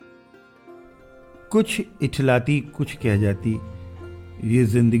कुछ इठलाती कुछ कह जाती, ये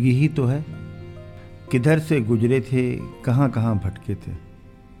जिंदगी ही तो है। किधर से गुजरे थे, कहाँ कहाँ भटके थे।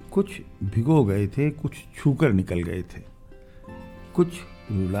 कुछ भिगो गए थे, कुछ छूकर निकल गए थे। कुछ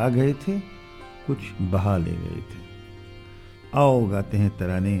रुला गए थे, कुछ बहा ले गए थे। आओ गाते हैं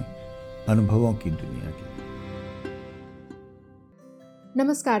तराने अनुभवों की दुनिया के।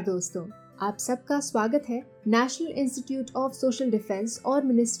 नमस्कार दोस्तों, आप सबका स्वागत है national institute of social defence और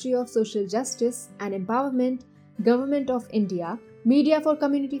ministry of social justice and empowerment, government of India, media for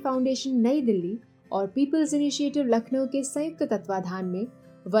community foundation नई दिल्ली और पीपल्स इनिशिएटिव लखनऊ के संयुक्त तत्वाधान में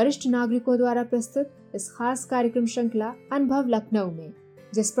वरिष्ठ नागरिकों द्वारा प्रस्तुत इस खास कार्यक्रम श्रृंखला अनुभव लखनऊ में,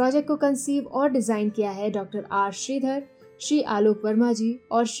 जिस प्रोजेक्ट को कंसीव और डिजाइन किया है डॉक्टर आर श्रीधर, श्री आलोक वर्मा जी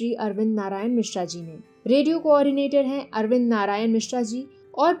और श्री अरविंद नारायण मिश्रा जी ने। रेडियो कोऑर्डिनेटर हैं अरविंद नारायण मिश्रा जी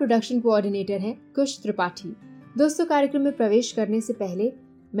और प्रोडक्शन कोऑर्डिनेटर हैं कुश त्रिपाठी। दोस्तों, कार्यक्रम में प्रवेश करने से पहले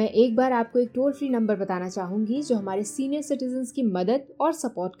मैं एक बार आपको एक टोल फ्री नंबर बताना चाहूंगी जो हमारे सीनियर सिटीजन्स की मदद और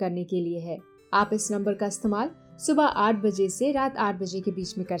सपोर्ट करने के लिए है। आप इस नंबर का इस्तेमाल सुबह 8 बजे से रात 8 बजे के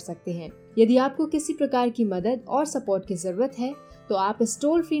बीच में कर सकते हैं। यदि आपको किसी प्रकार की मदद और सपोर्ट की जरूरत है तो आप इस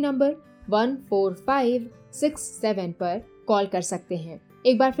टोल फ्री नंबर 14567 पर कॉल कर सकते हैं।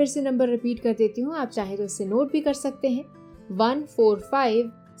 एक बार फिर से नंबर रिपीट कर देती हूँ, आप चाहें तो इसे नोट भी कर सकते हैं।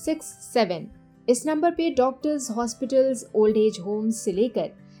 14567। इस नंबर पे doctors, hospitals, old age homes से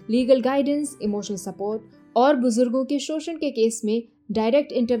लेकर लीगल गाइडेंस, इमोशनल सपोर्ट और बुजुर्गों के शोषण के केस में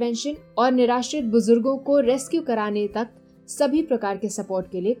डायरेक्ट इंटरवेंशन और निराश्रित बुजुर्गों को रेस्क्यू कराने तक सभी प्रकार के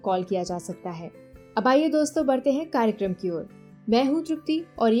सपोर्ट के लिए कॉल किया जा सकता है। अब आइए दोस्तों, बढ़ते हैं कार्यक्रम की ओर। मैं हूँ तृप्ति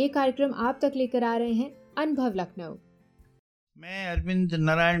और ये कार्यक्रम आप तक लेकर आ रहे हैं अनुभव लखनऊ। मैं अरविंद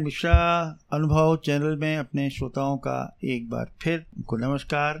नारायण मिश्रा अनुभव चैनल में अपने श्रोताओं का एक बार फिर उनको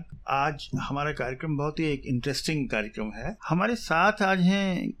नमस्कार। आज हमारा कार्यक्रम बहुत ही एक इंटरेस्टिंग कार्यक्रम है। हमारे साथ आज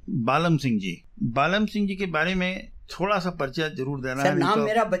हैं बालम सिंह जी। बालम सिंह जी के बारे में थोड़ा सा परिचय जरूर देना है। नाम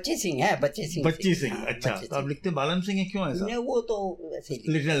मेरा बच्ची सिंह है। बच्ची सिंह। अच्छा, तो आप लिखते बालम सिंह है, क्यों ऐसा? वो तो वैसे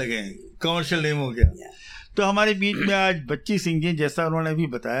लिखने लगे हैं, कमर्शियल नेम हो गया। तो हमारे बीच में आज बच्ची सिंह जी, जैसा उन्होंने अभी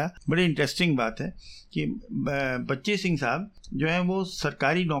बताया, बड़ी इंटरेस्टिंग बात है कि बच्ची सिंह साहब जो है वो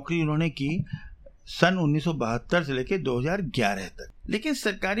सरकारी नौकरी उन्होंने की सन 1972 से लेकर 2011 तक। लेकिन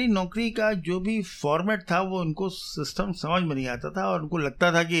सरकारी नौकरी का जो भी फॉर्मेट था वो उनको सिस्टम समझ में नहीं आता था और उनको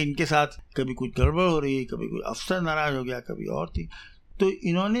लगता था कि इनके साथ कभी कुछ गड़बड़ हो रही है, कभी कोई अफसर नाराज हो गया, कभी और थी। तो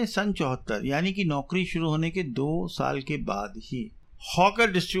इन्होंने सन 74 यानी कि नौकरी शुरू होने के 2 साल के बाद ही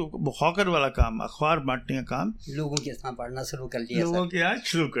हॉकर वाला काम, अखबार बांटने का काम लोगों के साथ पढ़ना शुरू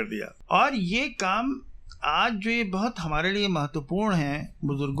कर दिया। और ये काम आज जो ये बहुत हमारे लिए महत्वपूर्ण है,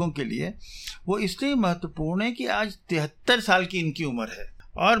 बुजुर्गों के लिए, वो इसलिए महत्वपूर्ण है कि आज 73 साल की इनकी उम्र है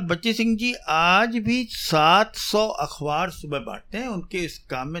और बच्ची सिंह जी आज भी 700 अखबार सुबह बांटते हैं। उनके इस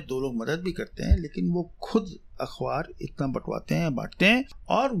काम में 2 लोग मदद भी करते हैं, लेकिन वो खुद अखबार इतना बंटवाते हैं, बांटते हैं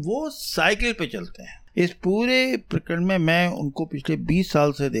और वो साइकिल पे चलते हैं। इस पूरे प्रकरण में मैं उनको पिछले 20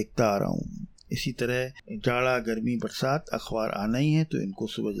 साल से देखता आ रहा हूँ। इसी तरह जाड़ा, गर्मी, बरसात, अखबार आना ही है तो इनको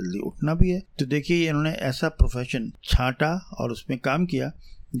सुबह जल्दी उठना भी है। तो देखिए, इन्होंने ऐसा प्रोफेशन छांटा और उसमें काम किया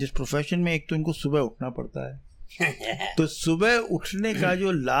जिस प्रोफेशन में एक तो इनको सुबह उठना पड़ता है तो सुबह उठने का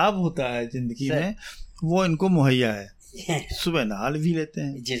जो लाभ होता है जिंदगी में वो इनको मुहैया है। सुबह नहा भी लेते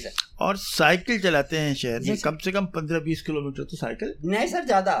हैं जी सर, और साइकिल चलाते हैं शहर में कम से कम 15-20 किलोमीटर तो साइकिल नहीं सर,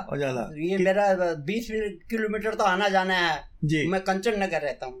 ज्यादा ये मेरा 20 किलोमीटर तो आना जाना है जी। मैं कंचन नगर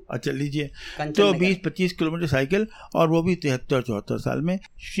रहता हूँ। अच्छा, लीजिए, तो 20-25 किलोमीटर साइकिल, और वो भी 73-74 साल में।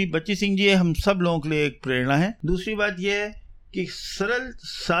 श्री बच्ची सिंह जी हम सब लोगों के लिए एक प्रेरणा है। दूसरी बात यह है कि सरल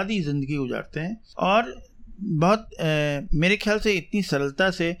सादी जिंदगी गुजारते हैं और बहुत मेरे ख्याल से इतनी सरलता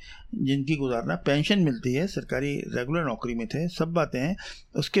से जिंदगी गुजारना, पेंशन मिलती है, सरकारी रेगुलर नौकरी में थे, सब बातें हैं,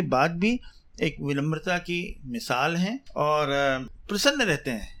 उसके बाद भी एक विनम्रता की मिसाल हैं और प्रसन्न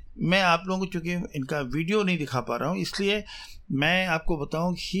रहते हैं। मैं आप लोगों को चूँकि इनका वीडियो नहीं दिखा पा रहा हूँ, इसलिए मैं आपको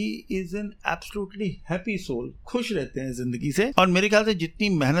बताऊं, he is an absolutely happy soul. खुश रहते हैं ज़िंदगी से और मेरे ख्याल से जितनी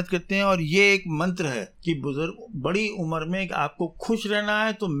मेहनत करते हैं, और ये एक मंत्र है कि बुजुर्ग बड़ी उम्र में आपको खुश रहना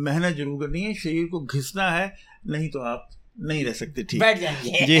है तो मेहनत जरूर करनी है, शरीर को घिसना है, नहीं तो आप नहीं रह सकते ठीक बैठ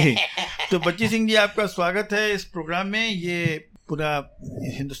जाएंगे जी। तो बच्ची सिंह जी, आपका स्वागत है इस प्रोग्राम में। ये पूरा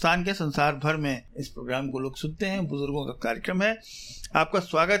हिंदुस्तान के संसार भर में इस प्रोग्राम को लोग सुनते हैं, बुजुर्गों का कार्यक्रम है, आपका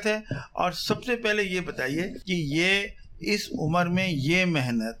स्वागत है। और सबसे पहले ये बताइए कि ये इस उम्र में ये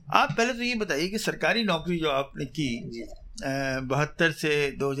मेहनत, आप पहले तो ये बताइए कि सरकारी नौकरी जो आपने की 72 से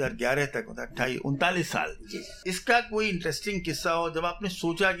 2011 तक होता 39 साल। इसका कोई इंटरेस्टिंग किस्सा हो जब आपने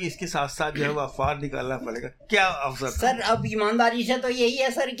सोचा कि इसके साथ साथ जो है वो अखबार निकालना पड़ेगा, क्या अवसर था? सर अब ईमानदारी से तो यही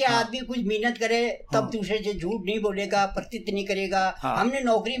है सर कि आदमी कुछ मेहनत करे तब दूसरे से झूठ नहीं बोलेगा, प्रतीत नहीं करेगा। हमने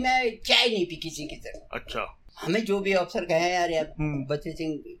नौकरी में चाय नहीं पी किसी की तरह। अच्छा, हमें जो भी अफसर कहे यार बच्चे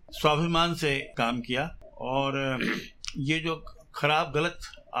सिंह, स्वाभिमान से काम किया और ये जो खराब गलत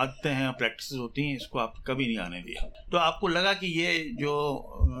आदतें हैं, प्रैक्टिस होती हैं, इसको आप कभी नहीं आने दिया। तो आपको लगा कि ये जो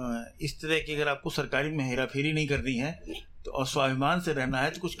इस तरह की अगर आपको सरकारी में हेराफेरी नहीं करनी है तो और स्वाभिमान से रहना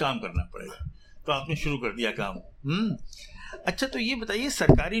है तो कुछ काम करना पड़ेगा, तो आपने शुरू कर दिया काम। अच्छा, तो ये बताइए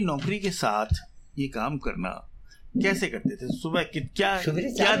सरकारी नौकरी के साथ ये काम करना कैसे करते थे? सुबह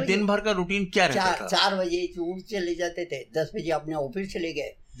क्या दिन भर का रूटीन क्या रहता था? 4 बजे उठ चले जाते थे, 10 बजे अपने ऑफिस चले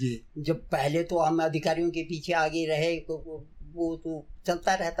गए। जब पहले तो हम अधिकारियों के पीछे आगे रहे, वो तो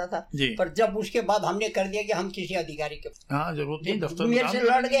चलता रहता था, पर जब उसके बाद हमने कर दिया कि हम किसी अधिकारी के जरूरत नहीं, दफ्तर मेरे से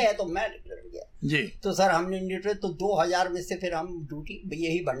लड़ गए तो मैं लड़ गया तो सर हमने तो 2000 में से फिर हम ड्यूटी,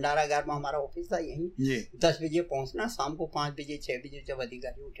 यही भंडारागार में हमारा ऑफिस था, यही 10 बजे पहुंचना, शाम को 5 बजे 6 बजे जब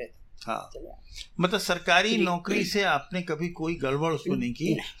अधिकारी उठे थे। मतलब सरकारी नौकरी से आपने कभी कोई गड़बड़ उसको नहीं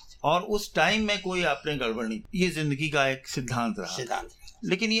की और उस टाइम में कोई आपने गड़बड़ नहीं, ये जिंदगी का एक सिद्धांत रहा।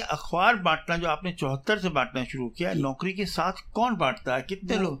 लेकिन ये अखबार बांटना जो आपने 74 से बांटना शुरू किया, नौकरी के साथ कौन बांटता है?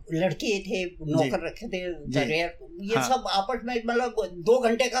 कितने लोग? लड़के थे, नौकर रखे थे, ये सब आपस में, मतलब 2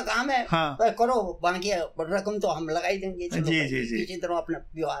 घंटे का काम है, करो, बाकी रकम तो हम लगा ही देंगे। इसी तरह अपना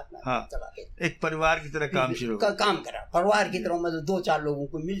व्यवहार में चलाते, एक परिवार की तरह काम शुरू काम करा, परिवार की तरह, मतलब 2-4 लोगों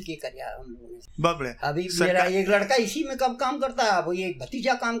को मिल के किया हम लोगों ने। बाप रे, अभी मेरा एक लड़का इसी में कब काम करता है, वो एक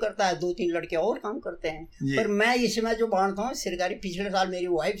भतीजा काम करता है, 2-3 लड़के और काम करते हैं। पर मैं इसमें जो बांटता हूँ सरकारी, पिछले साल मेरी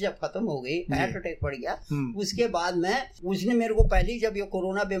वाइफ जब खत्म हो गई, हार्ट अटैक पड़ गया, उसके बाद उसने मेरे को पहले, जब ये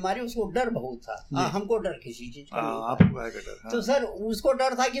कोरोना बीमारी, उसको डर बहुत था, हमको डर किसी चीज का, तो सर उसको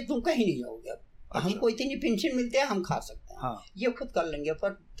डर था कि तुम कहीं नहीं जाओगे, हमको इतनी पेंशन मिलती है, हम खा सकते हैं, ये खुद कर लेंगे।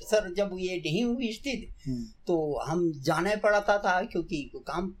 पर सर जब ये नहीं हुई स्थिति तो हम जाना पड़ा था, क्योंकि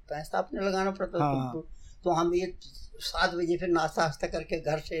काम पैसा अपने लगाना पड़ता था। तो हम ये 7 बजे फिर नाश्ता वास्ता करके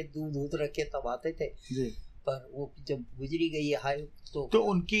घर से दूध रख के तब आते थे। पर वो जब गुजरी गई है तो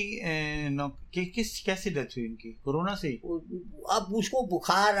उनकी कैसी डेथ हुई उनकी? कोरोना से? अब उसको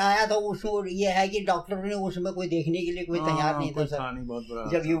बुखार आया था, उसको ये है कि डॉक्टर ने उसमें कोई देखने के लिए कोई तैयार नहीं था सर।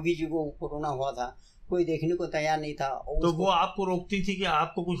 जब योगी जी को कोरोना हुआ था, कोई देखने को तैयार नहीं था। तो वो आपको रोकती थी कि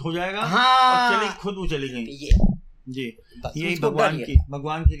आपको कुछ हो जाएगा, और चली खुद वो चली गई। जी, यही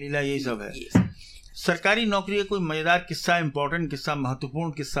भगवान की लीला, यही सब है। सरकारी नौकरी का कोई मजेदार किस्सा, इम्पोर्टेंट किस्सा,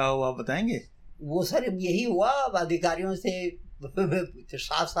 महत्वपूर्ण किस्सा हो, आप बताएंगे? वो सर यही हुआ, अधिकारियों से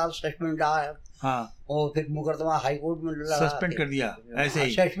 7 साल सस्पेंड आया, और फिर मुकदमा हाई कोर्ट में लड़ा, सस्पेंड कर दिया, ऐसे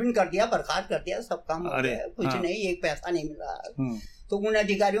ही सस्पेंड कर दिया, बर्खास्त कर दिया, सब काम कुछ नहीं, एक पैसा नहीं मिला। तो उन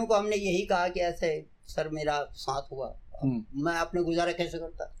अधिकारियों को हमने यही कहा कि ऐसे सर मेरा साथ हुआ, मैं अपने गुजारा कैसे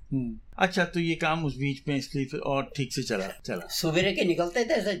करता। अच्छा, तो ये काम उस बीच में इसलिए फिर और ठीक से चला। सवेरे के निकलते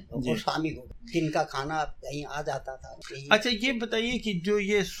थे और शामी को दिन का खाना कहीं आ जाता था। अच्छा, ये बताइए कि जो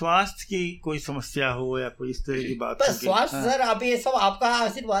ये स्वास्थ्य की कोई समस्या हो या कोई इस तरह की बात हो? स्वास्थ्य सर अब ये सब आपका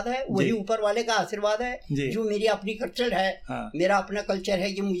आशीर्वाद है, वही ऊपर वाले का आशीर्वाद है, जो मेरी अपनी कल्चर है, मेरा अपना कल्चर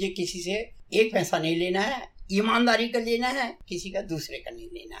है कि मुझे किसी से एक पैसा नहीं लेना है, ईमानदारी का लेना है, किसी का दूसरे का नहीं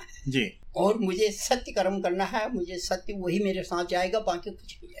लेना है जी, और मुझे सत्य कर्म करना है, मुझे सत्य वही मेरे साथ जाएगा, बाकी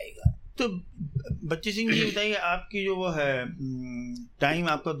कुछ नहीं जाएगा। तो बच्चे सिंह जी बताइए, आपकी जो वो है टाइम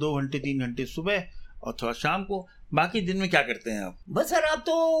आपका 2 घंटे 3 घंटे सुबह और थोड़ा शाम को, बाकी दिन में क्या करते हैं आप? बस सर अब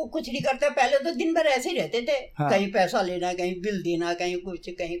तो कुछ नहीं करते, पहले तो दिन भर ऐसे ही रहते थे, कहीं पैसा लेना, कहीं बिल देना, कहीं कुछ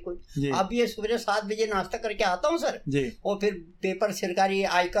कहीं कुछ। अब ये सुबह 7 बजे नाश्ता करके आता हूँ सर, और फिर पेपर सरकारी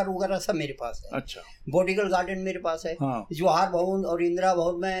आयकर वगैरह सब मेरे पास है। अच्छा, बॉडीगल गार्डन मेरे पास है, जवाहर भवन और इंदिरा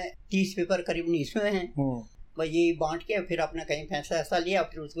भवन में 30 पेपर करीब इसमें है, ये बांट के फिर अपना कहीं पैसा ऐसा लिया,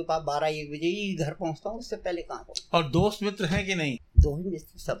 फिर उसके बाद 12-1 बजे ही घर पहुंचता हूँ, उससे पहले कहाँ पहुँचता। और दोस्त मित्र हैं कि नहीं? दोस्त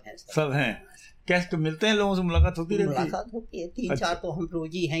मित्र सब हैं। सब हैं। कैसे तो मिलते हैं, लोगों से मुलाकात होती रहती है? मुलाकात होती है, 3-4 तो हम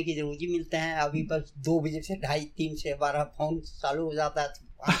रोज ही हैं कि रोज ही मिलते हैं। अभी बस 2 बजे से 2:30-3 से 12 फोन चालू हो जाता है,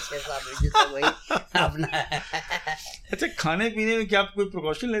 5-6-7 बजे तक वही अपना। अच्छा, खाने पीने में क्या आप कोई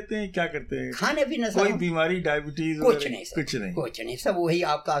प्रिकॉशन लेते हैं, क्या करते हैं? खाने पीने कोई बीमारी, डायबिटीज? कुछ नहीं, सब वही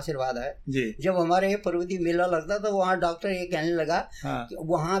आपका आशीर्वाद है जी। जब हमारे पर्वती मेला लगता तो वहाँ डॉक्टर ये कहने लगा कि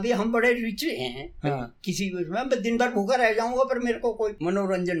वहाँ भी हम बड़े रिच हैं, किसी में दिन भर भूखा रह जाऊंगा पर मेरे को कोई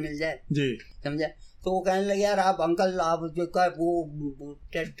मनोरंजन मिल जाए जी, समझे। तो वो कहने लगे यार आप अंकल आप जो का वो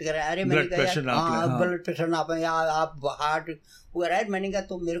टेस्ट करें। अरे मैंने कहा यार ब्लड प्रेशर नापें या आप हार्ट वो राइट। मैंने कहा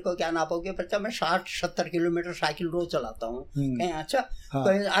तुम मेरे को क्या नापोगे? बच्चा मैं 60-70 किलोमीटर साइकिल रोज चलाता हूँ। कहीं अच्छा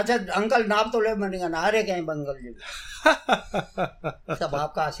अच्छा अंकल नाप तो ले। मैंने कहा ना रे कहीं अंकल जी सब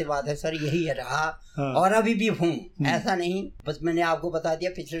आपका आशीर्वाद है सर, यही है रहा और अभी भी हूँ, ऐसा नहीं। बस मैंने आपको बता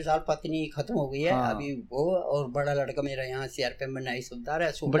दिया पिछले साल पत्नी खत्म हो गई है अभी वो, और बड़ा लड़का मेरा यहाँ CRP में नहीं सुनता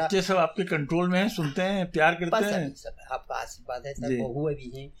रहा। बच्चे सब आपके कंट्रोल में है, सुनते हैं, प्यार करते हैं? सब आपका आशीर्वाद है सर। बहू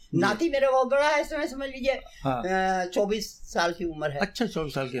भी है, नाती मेरा बहुत बड़ा है, इसमें समझ लीजिए 24 साल की उम्र है। अच्छा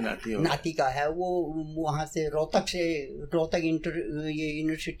 24 साल की नाती का है। वो वहाँ से रोहतक ये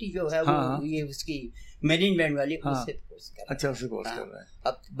यूनिवर्सिटी जो है वो ये उसकी मेरीन बैंड वाली उससे कोर्स कर रहा है। अच्छा उससे कोर्स कर रहा है।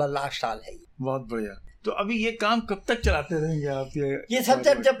 अब लास्ट साल है। बहुत बढ़िया। तो अभी ये काम कब तक चलाते रहेंगे आप? ये सब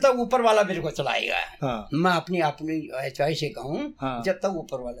जब तक ऊपर वाला मेरे को चलाएगा। मैं अपनी चॉइस से कहूँ जब तक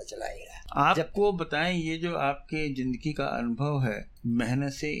ऊपर वाला चलाएगा। आपको बताएं, ये जो आपके जिंदगी का अनुभव है,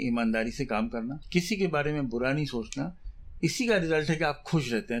 मेहनत से ईमानदारी से काम करना, किसी के बारे में बुरा नहीं सोचना, इसी का रिजल्ट है कि आप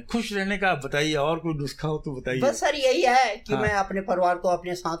खुश रहते हैं। खुश रहने का आप बताइए, और कोई नुस्खा हो तो बताइए। बस सर यही है कि मैं अपने परिवार को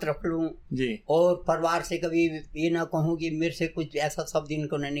अपने साथ रख लूं जी, और परिवार से कभी ये ना कहूँ कि मेरे से कुछ ऐसा सब दिन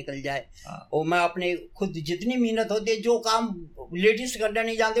को न निकल जाए। और मैं अपने खुद जितनी मेहनत होती है, जो काम लेडीज करना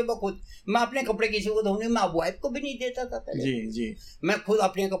नहीं जानते वो खुद, मैं अपने कपड़े किसी को धोने मैं वाइफ को भी नहीं देता था पहले। जी जी, मैं खुद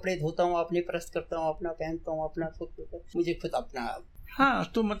अपने कपड़े धोता हूँ, अपने प्रेस करता हूँ, अपना पहनता हूँ, अपना खुद मुझे खुद अपना।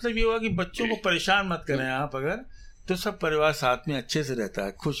 हाँ, तो मतलब ये हुआ कि बच्चों को परेशान मत करें आप, अगर तो सब परिवार साथ में अच्छे से रहता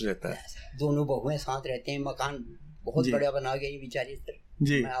है, खुश रहता है। दोनों बहुएं साथ रहते हैं। मकान बहुत बढ़िया बना गई बेचारी सर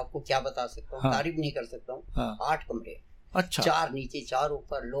जी। मैं आपको क्या बता सकता हूँ, तारीफ नहीं कर सकता हूँ। 8 कमरे, अच्छा, 4 नीचे 4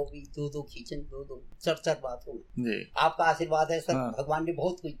 ऊपर, लॉबी 2 किचन, 2 4 बाथरूम। आपका आशीर्वाद है सर, भगवान ने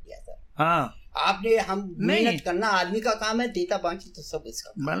बहुत कुछ दिया सर। हाँ, आपने हम मेहनत करना आदमी का काम है, देता बाकी तो सब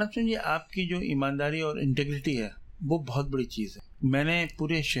इसका। मानव सिंह जी, आपकी जो ईमानदारी और इंटेग्रिटी है वो बहुत बड़ी चीज़ है। मैंने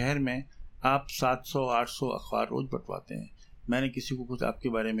पूरे शहर में आप 700-800 अखबार रोज बंटवाते हैं। मैंने किसी को कुछ आपके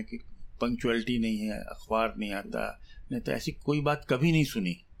बारे में कि पंक्चुअलिटी नहीं है, अखबार नहीं आता, नहीं तो ऐसी कोई बात कभी नहीं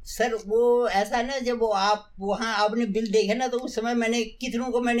सुनी सर। वो ऐसा ना, जब वो आप वहाँ आपने बिल देखे ना, तो उस समय मैंने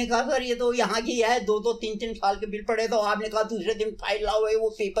कितनों को मैंने कहा सर ये तो यहाँ की है, 2-2 3-3 साल के बिल पड़े। तो आपने कहा दूसरे दिन फाइल लाओ, वो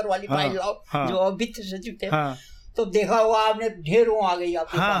पेपर वाली फाइल लाओ जो वित्त सचिव थे। तो देखा हुआ आपने ढेरों आ गई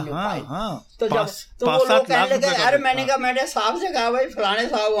आपके सामने फाइल। तो जब तो वो लोग कहने लगे, अरे मैंने कहा, मैंने साहब से कहा भाई फलाने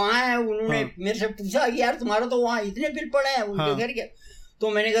साहब वहाँ हैं, उन्होंने मेरे से पूछा कि यार तुम्हारा तो वहाँ इतने बिल पड़े हैं उनके घर के। तो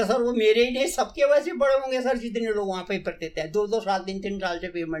मैंने कहा सर वो मेरे ही नहीं, सबके वैसे पड़े होंगे सर, जितने लोग वहाँ पेपर देते हैं। 2-2 साल 3-3 साल से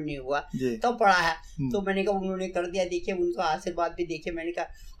पेमेंट नहीं हुआ तब पड़ा है। तो मैंने कहा उन्होंने कर दिया, देखिए उनका आशीर्वाद भी देखिए। मैंने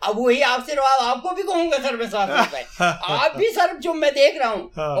कहा अब वही आशीर्वाद आपको भी कहूंगा सर मैं साथ में। आप भी सर जो मैं देख रहा हूँ,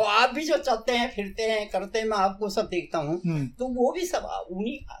 और आप भी जो चलते हैं फिरते हैं करते हैं, मैं आपको सब देखता हूँ, तो वो भी सब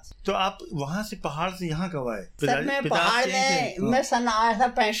उन्हीं का। तो आप वहाँ से पहाड़ से यहाँ कब आए? सर मैं पहाड़ में मैं सन आया था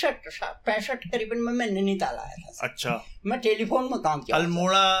 65 करीबन में, मैं नैनीताल आया था। अच्छा, मैं टेलीफोन में काम किया।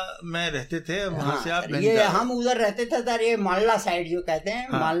 अल्मोड़ा में रहते थे, वहाँ से आप ये हम उधर रहते थे सर, ये मालला साइड जो कहते हैं,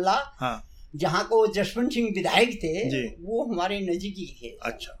 मालला जहाँ को जसवंत सिंह विधायक थे, वो हमारे नजदीकी थे।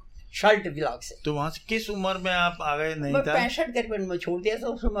 अच्छा, शर्ट ब्लॉक से। तो वहाँ से किस उम्र में आप आ गए? नहीं था 65 करीबन में छोड़ दिया था।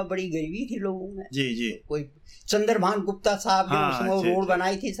 उस समय बड़ी गरीबी थी लोगों में। जी जी, कोई चंद्रभान गुप्ता साहब जो उस समय रोड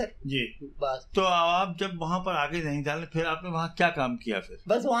बनाई थी सर जी। बस। तो आप जब वहाँ पर आगे नहीं डाले, फिर आपने वहाँ क्या काम किया? फिर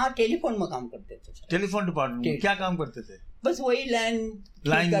बस वहाँ टेलीफोन में काम करते थे। टेलीफोन डिपार्टमेंट में क्या काम करते थे? बस वही लाइन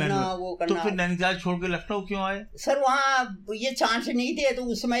करना, वो करना। तो फिर नैनीताल छोड़ के लखनऊ क्यों आए? सर वहाँ ये चांस नहीं थे। तो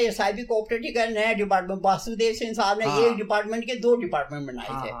उस समय SIB कोऑपरेटिव का नया डिपार्टमेंट, वासुदेव सिंह साहब ने एक डिपार्टमेंट के 2 डिपार्टमेंट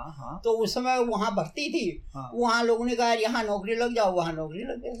बनाए थे। तो उस समय वहाँ भर्ती थी। वहाँ लोगों ने कहा यहाँ नौकरी लग जाओ, वहाँ नौकरी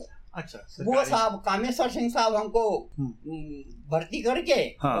लग गई। अच्छा, वो साहब कामेश्वर सिंह साहब हमको भर्ती करके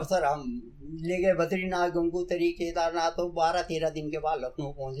और सर हम ले गए बद्रीनाथ, गंगोत्री, केदारनाथ। तो 12-13 दिन के बाद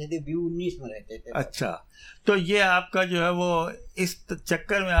लखनऊ पहुंचे थे। व्यू 19 में रहते थे। अच्छा, तो ये आपका जो है वो इस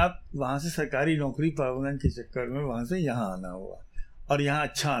चक्कर में आप वहाँ से सरकारी नौकरी परमानेंट के चक्कर में वहाँ से यहाँ आना हुआ, और यहाँ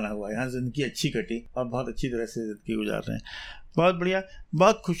अच्छा आना हुआ, यहाँ जिंदगी अच्छी कटी और बहुत अच्छी तरह से जिंदगी गुजार रहे हैं। बहुत बढ़िया,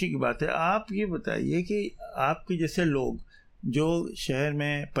 बहुत खुशी की बात है। आप ये बताइए कि आपके जैसे लोग जो शहर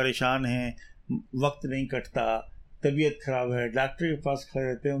में परेशान हैं, वक्त नहीं कटता, तबीयत खराब है, डॉक्टर के पास खड़े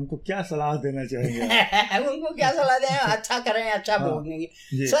रहते हैं, उनको क्या सलाह देना चाहेंगे? उनको क्या सलाह दें? अच्छा करें, अच्छा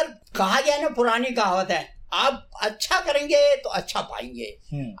बोलेंगे। सर कहा गया ना, पुरानी कहावत है, आप अच्छा करेंगे तो अच्छा पाएंगे,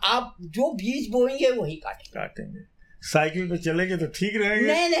 आप जो बीज बोएंगे वही काटेंगे। साइकिल पे चलेंगे तो ठीक रहेंगे,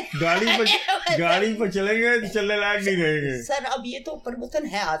 नहीं। गाड़ी पर चलेंगे तो चलने लायक नहीं रहेंगे। सर अब ये तो परिवर्तन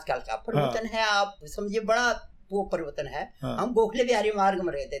है, आजकल का परिवर्तन है, आप समझिए बड़ा वो परिवर्तन है। हम गोखले बिहारी मार्ग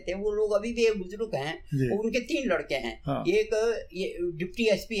में रहते थे, वो लोग अभी भी एक बुजुर्ग हैं, उनके 3 लड़के हैं। एक ये डिप्टी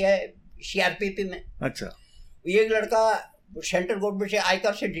SP है, CRPP में। अच्छा। एक लड़का सेंट्रल गवर्नमेंट से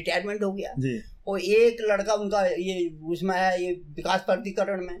आयकर से रिटायरमेंट हो गया जी। और एक लड़का उनका ये उसमें है ये विकास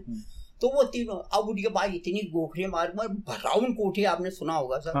प्राधिकरण में। तो वो तीनों अब उनके पास इतनी गोखले मार्ग में भराउन कोठी आपने सुना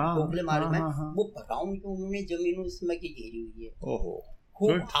होगा सर। गोखले मार्ग में वो भराउन की उन्होंने जमीन उसमें की घेरी हुई है।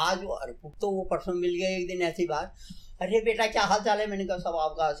 खूब आज तो वो परसों मिल गए एक दिन ऐसी बात, अरे बेटा क्या हाल चाल है? मैंने कहा सब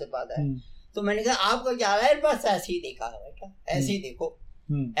आपका आशीर्वाद है। तो मैंने कहा आपका क्या हाल है? बस ऐसे ही देखा है बेटा, ऐसे ही देखो,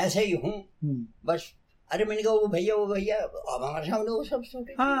 ऐसे ही हूँ बस। अरे मैंने कहा वो भैया अब हमारे सामने वो सब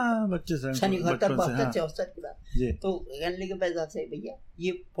छोटे बच्चे सन 71-72 की बात। तो कहने लगे पैसा से भैया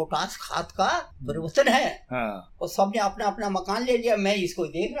ये पोटास खाद का परिवर्तन है और सबने अपना अपना मकान ले लिया, मैं इसको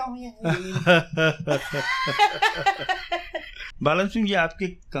देख रहा हूँ। बालन सिंह जी, आपकी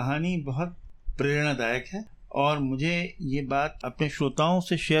कहानी बहुत प्रेरणादायक है और मुझे ये बात अपने श्रोताओं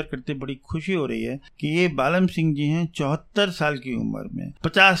से शेयर करते बड़ी खुशी हो रही है कि ये बालन सिंह जी हैं 74 साल की उम्र में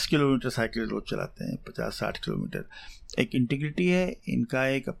 50 किलोमीटर साइकिल रोज चलाते हैं, 50-60 किलोमीटर। एक इंटीग्रिटी है इनका,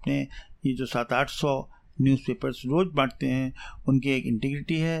 एक अपने ये जो 700-800 न्यूज़पेपर्स रोज बांटते हैं उनकी एक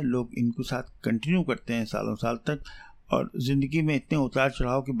इंटीग्रिटी है। लोग इनको साथ कंटिन्यू करते हैं सालों साल तक और ज़िंदगी में इतने उतार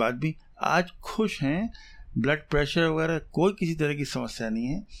चढ़ाव के बाद भी आज खुश हैं। ब्लड प्रेशर वगैरह कोई किसी तरह की समस्या नहीं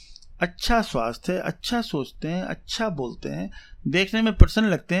है, अच्छा स्वास्थ्य है, अच्छा सोचते हैं, अच्छा बोलते हैं, देखने में प्रसन्न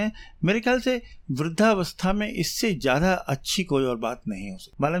लगते हैं। मेरे ख्याल से वृद्धावस्था में इससे ज़्यादा अच्छी कोई और बात नहीं हो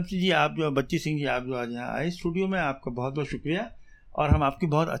सकती। बालन सिंह जी, आप जो बच्ची सिंह जी, आप जो आज यहाँ आए स्टूडियो में, आपका बहुत बहुत शुक्रिया और हम आपकी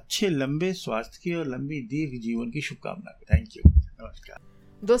बहुत अच्छे लंबे स्वास्थ्य की और लंबी दीर्घ जीवन की शुभकामना करते हैं। थैंक यू, नमस्कार।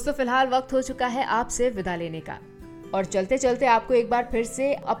 दोस्तों, फिलहाल वक्त हो चुका है आपसे विदा लेने का और चलते चलते आपको एक बार फिर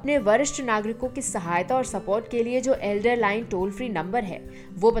से अपने वरिष्ठ नागरिकों की सहायता और सपोर्ट के लिए जो Elder line toll free number है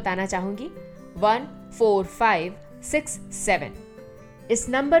वो बताना चाहूंगी, 14567। इस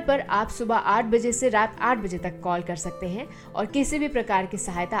नंबर पर आप सुबह 8 बजे से रात 8 बजे तक कॉल कर सकते हैं और किसी भी प्रकार की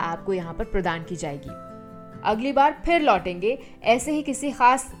सहायता आपको यहाँ पर प्रदान की जाएगी। अगली बार फिर लौटेंगे ऐसे ही किसी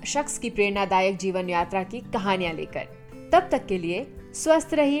खास शख्स की प्रेरणादायक जीवन यात्रा की कहानियां लेकर। तब तक के लिए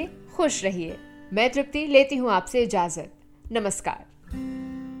स्वस्थ रहिए, खुश रहिए। मैं तृप्ति लेती हूँ आपसे इजाजत। नमस्कार।